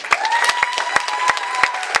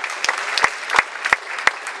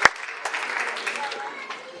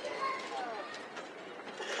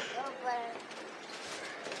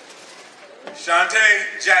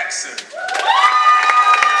 Shantae Jackson.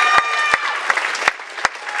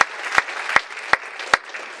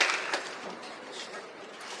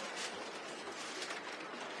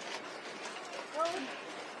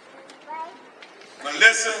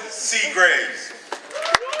 Melissa Seagraves.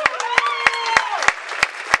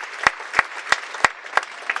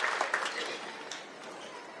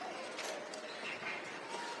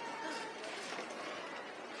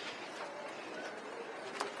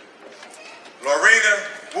 Lorena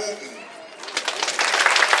Wooten.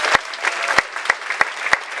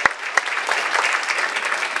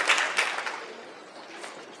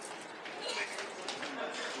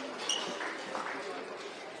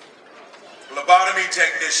 Phlebotomy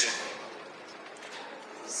Technician,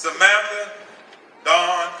 Samantha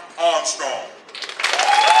Dawn Armstrong.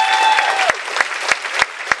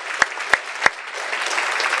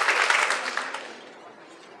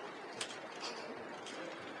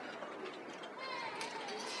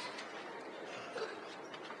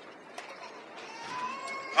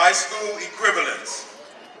 High school equivalents,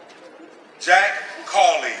 Jack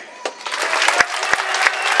Cawley.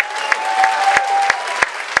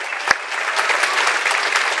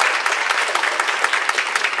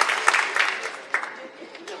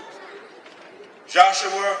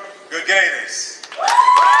 Joshua Gaganis.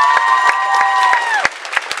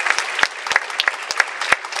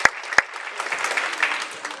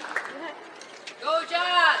 Go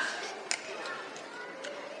Giants!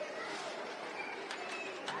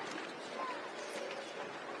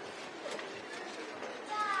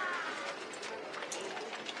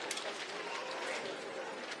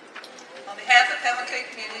 On behalf of Pamlico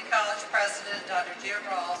Community College President Dr. Jim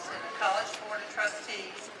Ross and the College Board of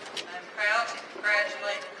Trustees, I am proud to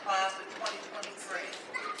congratulate the class of 2023.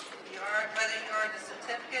 Whether you earned a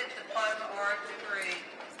certificate, diploma, or a degree,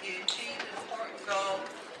 you achieved an important goal,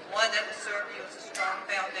 one that will serve you as a strong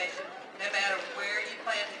foundation, no matter where you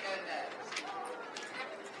plan to go next.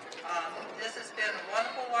 This has been a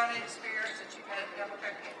wonderful learning experience that you've had at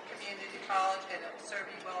Pamlico Community College, and it will serve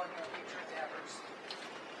you well in your future endeavors.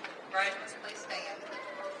 Graduates, please stand.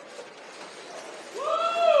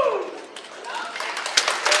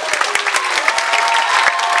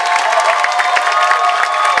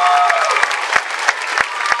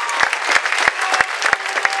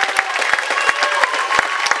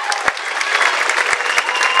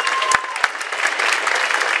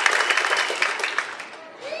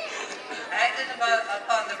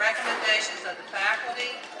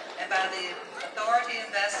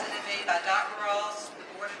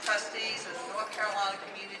 Trustees of the North Carolina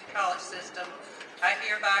Community College System, I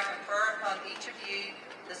hereby confer upon each of you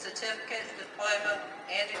the certificate, diploma,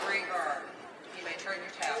 and degree earned. You may turn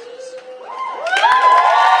your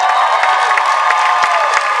tassels.